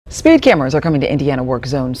Speed cameras are coming to Indiana work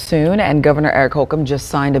zones soon, and Governor Eric Holcomb just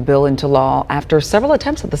signed a bill into law after several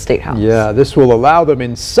attempts at the State House. Yeah, this will allow them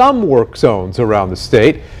in some work zones around the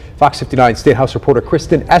state. Fox 59 State House reporter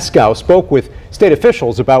Kristen Eskow spoke with state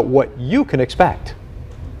officials about what you can expect.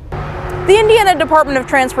 The Indiana Department of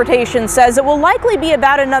Transportation says it will likely be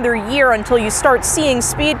about another year until you start seeing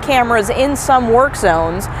speed cameras in some work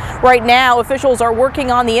zones. Right now, officials are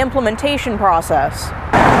working on the implementation process.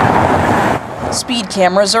 Speed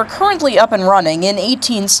cameras are currently up and running in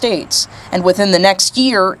 18 states, and within the next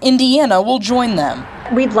year, Indiana will join them.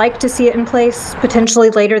 We'd like to see it in place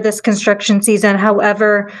potentially later this construction season.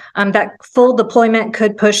 However, that full deployment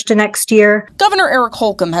could push to next year. Governor Eric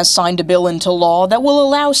Holcomb has signed a bill into law that will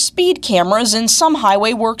allow speed cameras in some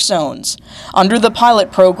highway work zones. Under the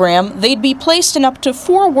pilot program, they'd be placed in up to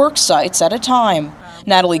 4 work sites at a time.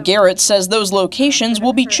 Natalie Garrett says those locations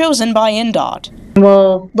will be chosen by INDOT.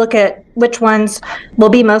 We'll look at which ones will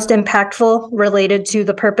be most impactful related to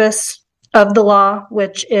the purpose of the law,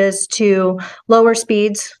 which is to lower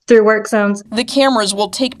speeds through work zones. The cameras will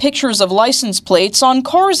take pictures of license plates on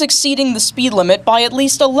cars exceeding the speed limit by at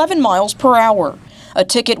least 11 miles per hour. A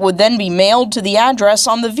ticket would then be mailed to the address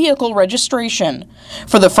on the vehicle registration.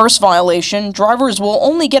 For the first violation, drivers will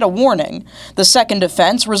only get a warning. The second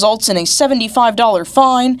offense results in a $75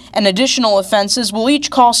 fine, and additional offenses will each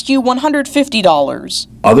cost you $150.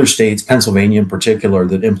 Other states, Pennsylvania in particular,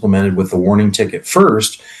 that implemented with the warning ticket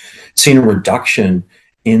first, seen a reduction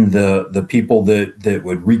in the people that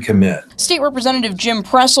would recommit. State Representative Jim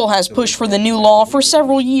Pressel has pushed for the new law for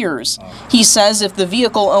several years. He says if the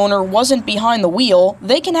vehicle owner wasn't behind the wheel,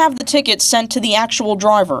 they can have the ticket sent to the actual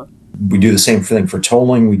driver. We do the same thing for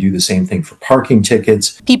tolling. We do the same thing for parking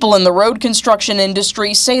tickets. People in the road construction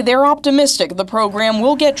industry say they're optimistic the program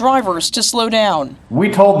will get drivers to slow down.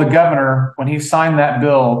 We told the governor when he signed that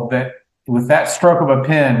bill that with that stroke of a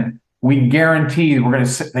pen, we guarantee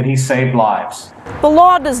that he saved lives. The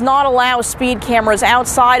law does not allow speed cameras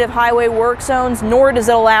outside of highway work zones, nor does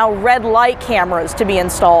it allow red light cameras to be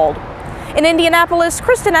installed. In Indianapolis,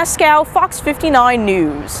 Kristen Eskow, Fox 59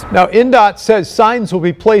 News. Now, INDOT says signs will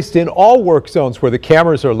be placed in all work zones where the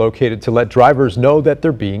cameras are located to let drivers know that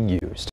they're being used.